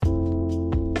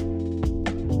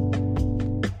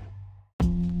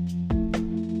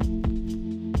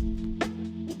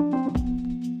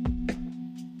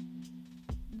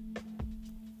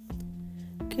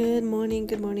Good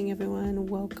morning, everyone.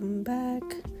 Welcome back.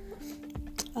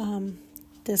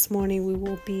 This morning we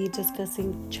will be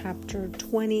discussing chapter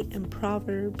 20 in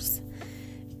Proverbs,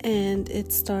 and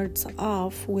it starts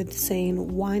off with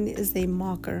saying, "Wine is a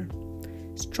mocker,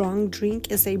 strong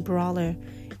drink is a brawler,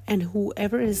 and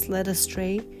whoever is led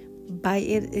astray by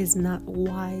it is not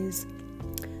wise."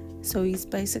 So he's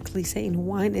basically saying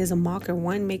wine is a mocker.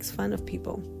 Wine makes fun of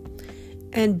people,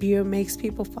 and beer makes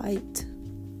people fight.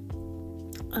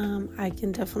 I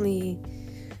can definitely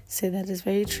say that is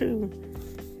very true.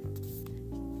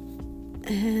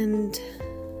 And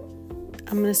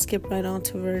I'm going to skip right on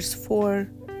to verse 4.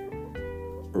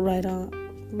 Read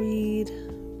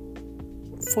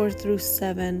 4 through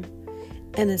 7.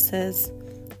 And it says,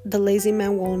 "The lazy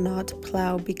man will not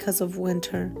plow because of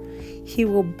winter. He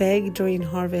will beg during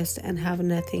harvest and have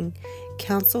nothing.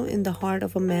 Counsel in the heart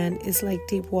of a man is like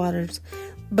deep waters,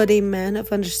 but a man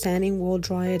of understanding will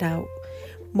draw it out.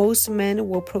 Most men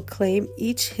will proclaim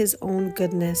each his own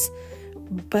goodness,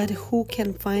 but who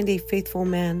can find a faithful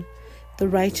man? The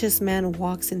righteous man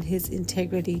walks in his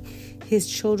integrity. His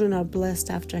children are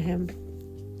blessed after him."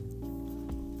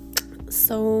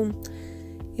 So,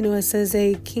 it says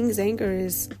a king's anger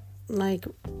is like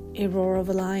a roar of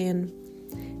a lion.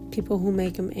 People who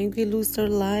make him angry lose their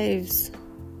lives.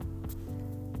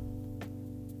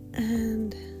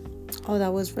 And,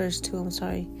 that was verse 2, I'm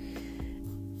sorry.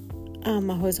 I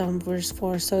was on verse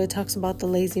 4. So it talks about the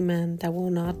lazy man that will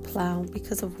not plow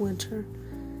because of winter.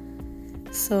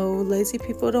 So lazy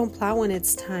people don't plow when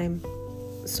it's time.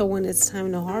 So when it's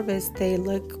time to harvest, they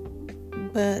look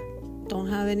but don't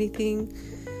have anything.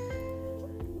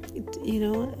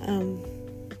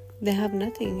 They have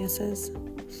nothing, it says.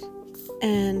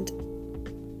 And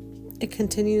it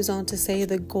continues on to say,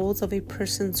 "The goals of a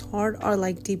person's heart are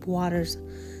like deep waters.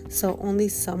 So only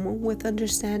someone with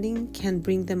understanding can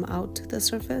bring them out to the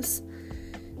surface."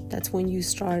 That's when you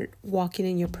start walking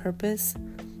in your purpose.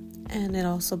 And it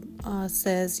also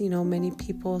says, many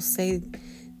people say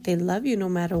they love you no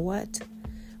matter what,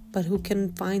 but who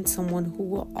can find someone who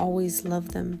will always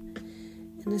love them?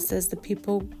 And it says the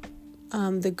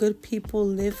good people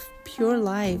live pure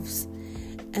lives,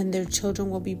 and their children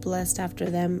will be blessed after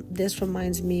them. This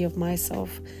reminds me of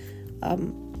myself.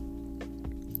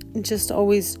 Just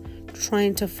always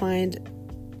trying to find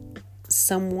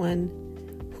someone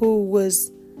who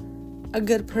was a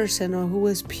good person or who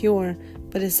was pure.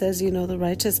 But it says, the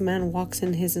righteous man walks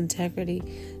in his integrity.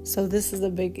 So this is a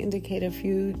big indicator. If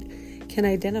you can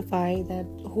identify that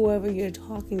whoever you're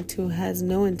talking to has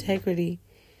no integrity,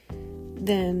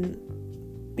 then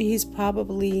he's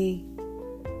probably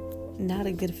not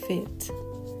a good fit.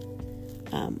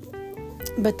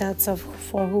 But that's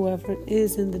for whoever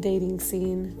is in the dating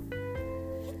scene.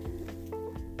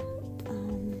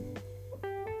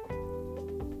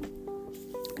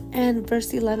 And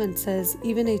verse 11 says,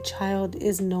 "Even a child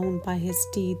is known by his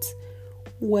deeds,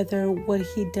 whether what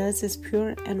he does is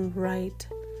pure and right."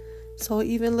 So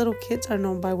even little kids are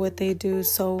known by what they do.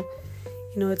 So,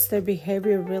 it's their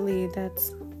behavior really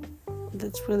that's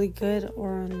really good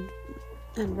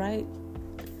and right.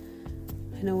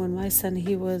 I know when my son,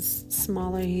 he was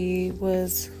smaller, he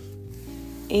was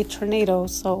a tornado.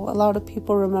 So a lot of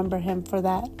people remember him for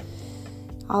that.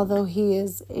 Although he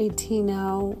is 18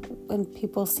 now, when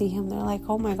people see him, they're like,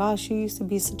 "Oh my gosh, you used to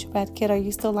be such a bad kid. Are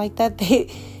you still like that?"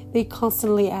 They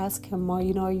constantly ask him, "Are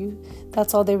you?"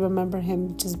 That's all they remember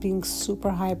him, just being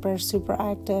super hyper, super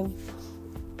active.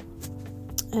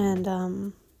 And,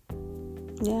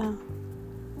 yeah.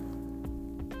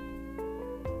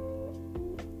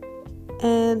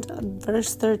 And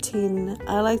verse 13,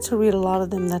 I like to read a lot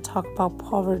of them that talk about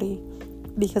poverty,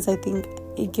 because I think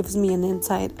it gives me an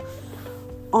insight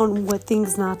on what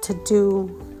things not to do.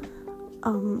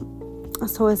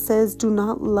 So it says, "Do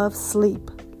not love sleep,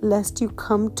 lest you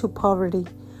come to poverty.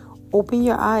 Open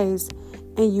your eyes,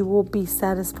 and you will be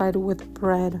satisfied with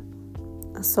bread."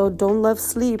 So don't love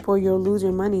sleep, or you'll lose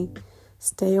your money.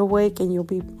 Stay awake, and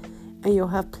you'll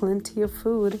have plenty of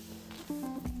food.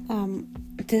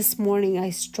 This morning I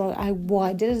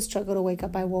didn't struggle to wake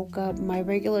up. I woke up my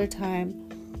regular time.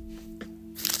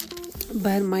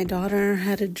 But my daughter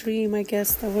had a dream, I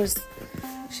guess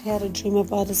she had a dream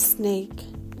about a snake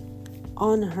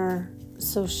on her.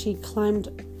 So she climbed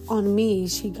on me.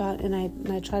 And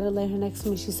I tried to lay her next to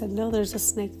me. She said, "No, there's a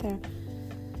snake there."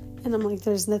 And I'm like,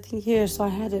 "There's nothing here." So I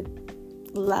had to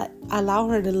allow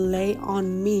her to lay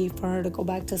on me for her to go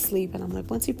back to sleep. And I'm like,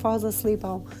 once she falls asleep,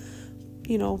 I'll,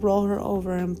 roll her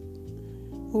over and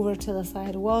move her to the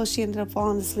side. Well, she ended up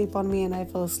falling asleep on me, and I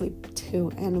fell asleep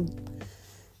too. And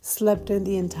slept in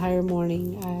the entire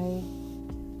morning.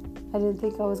 I didn't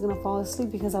think I was going to fall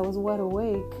asleep because I was wide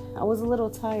awake. I was a little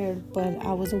tired, but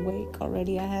I was awake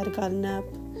already. I had gotten up.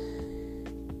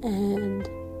 And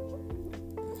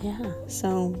yeah,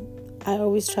 so I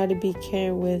always try to be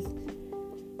care with,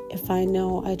 if I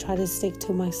know, I try to stick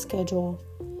to my schedule.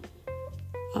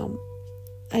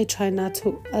 I try not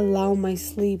to allow my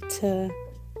sleep to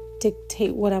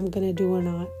dictate what I'm going to do or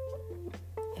not.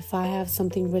 If I have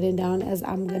something written down as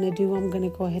I'm going to do, I'm going to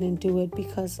go ahead and do it,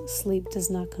 because sleep does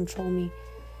not control me.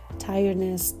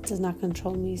 Tiredness does not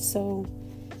control me. So,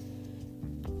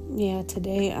 yeah,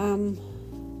 today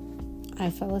I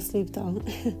fell asleep though.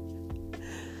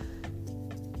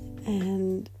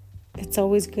 And it's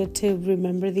always good to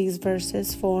remember these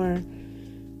verses for,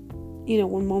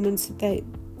 when moments that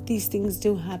these things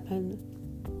do happen,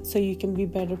 so you can be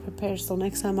better prepared. So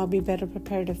next time I'll be better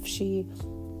prepared if she,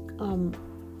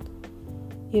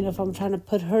 if I'm trying to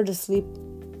put her to sleep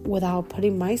without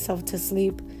putting myself to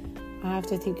sleep, I have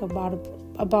to think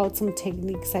about some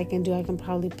techniques I can do. I can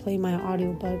probably play my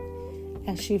audiobook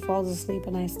as she falls asleep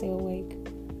and I stay awake.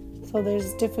 So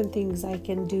there's different things I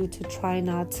can do to try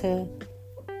not to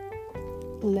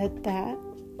let that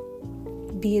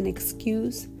be an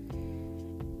excuse,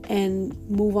 and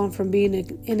move on from being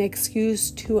an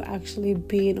excuse to actually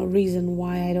being a reason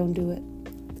why I don't do it.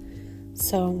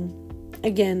 So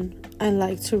again, I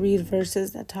like to read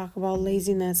verses that talk about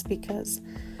laziness, because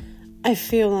I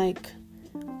feel like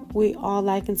we all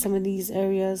lack in some of these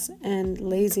areas, and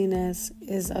laziness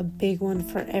is a big one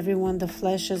for everyone. The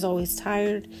flesh is always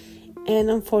tired, and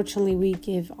unfortunately we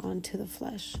give on to the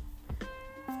flesh.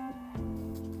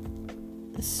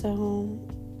 So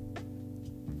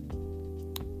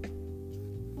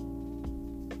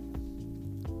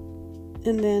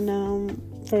and then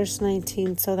verse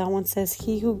 19, so that one says,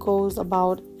 he who goes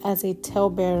about as a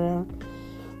talebearer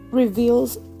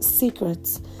reveals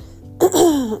secrets.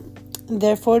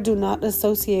 Therefore do not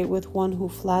associate with one who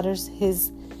flatters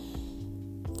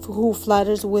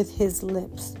with his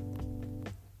lips.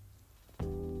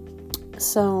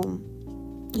 So,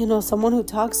 someone who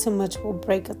talks too much will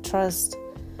break a trust.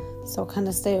 So kind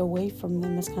of stay away from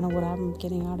them is kind of what I'm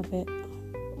getting out of it.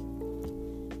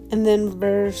 And then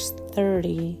verse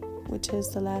 30, which is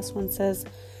the last one, says,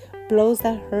 blows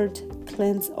that hurt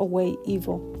cleanse away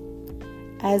evil,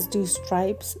 as do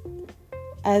strips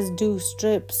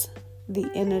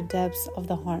the inner depths of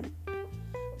the heart.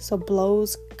 So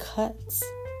blows cuts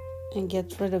and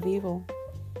gets rid of evil,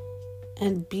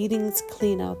 and beatings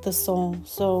clean out the soul.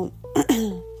 So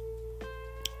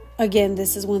again,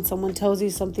 this is when someone tells you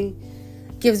something,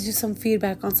 gives you some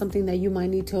feedback on something that you might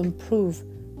need to improve.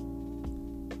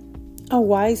 A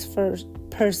wise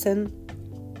person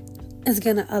is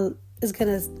gonna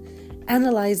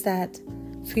analyze that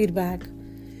feedback,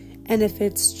 and if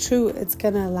it's true, it's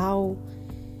gonna allow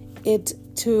it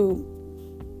to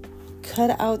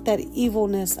cut out that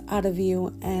evilness out of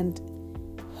you and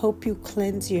help you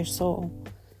cleanse your soul.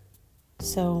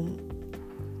 So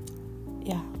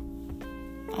yeah,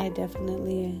 I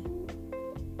definitely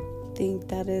think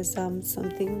that is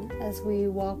something, as we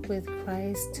walk with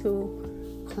Christ, to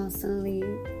constantly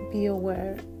be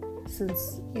aware,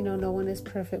 since no one is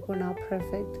perfect. We're not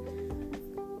perfect,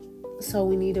 so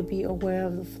we need to be aware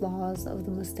of the flaws, of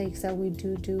the mistakes that we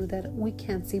do that we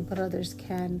can't see but others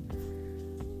can.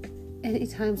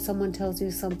 Anytime someone tells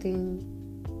you something,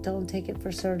 don't take it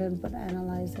for certain, but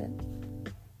analyze it,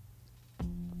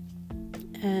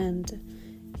 and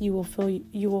you will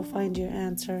find your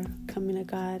answer coming to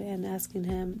God and asking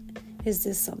Him, is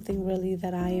this something really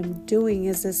that I am doing?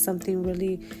 Is this something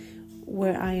really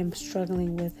where I am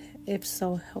struggling with? If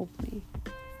so, help me.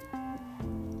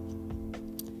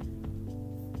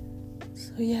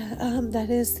 So yeah,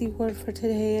 that is the word for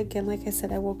today. Again, like I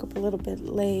said, I woke up a little bit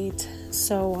late,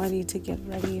 so I need to get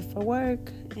ready for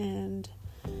work, and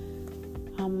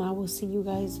I will see you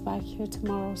guys back here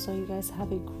tomorrow. So you guys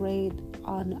have a great,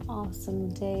 awesome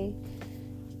day.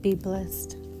 Be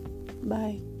blessed.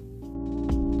 Bye.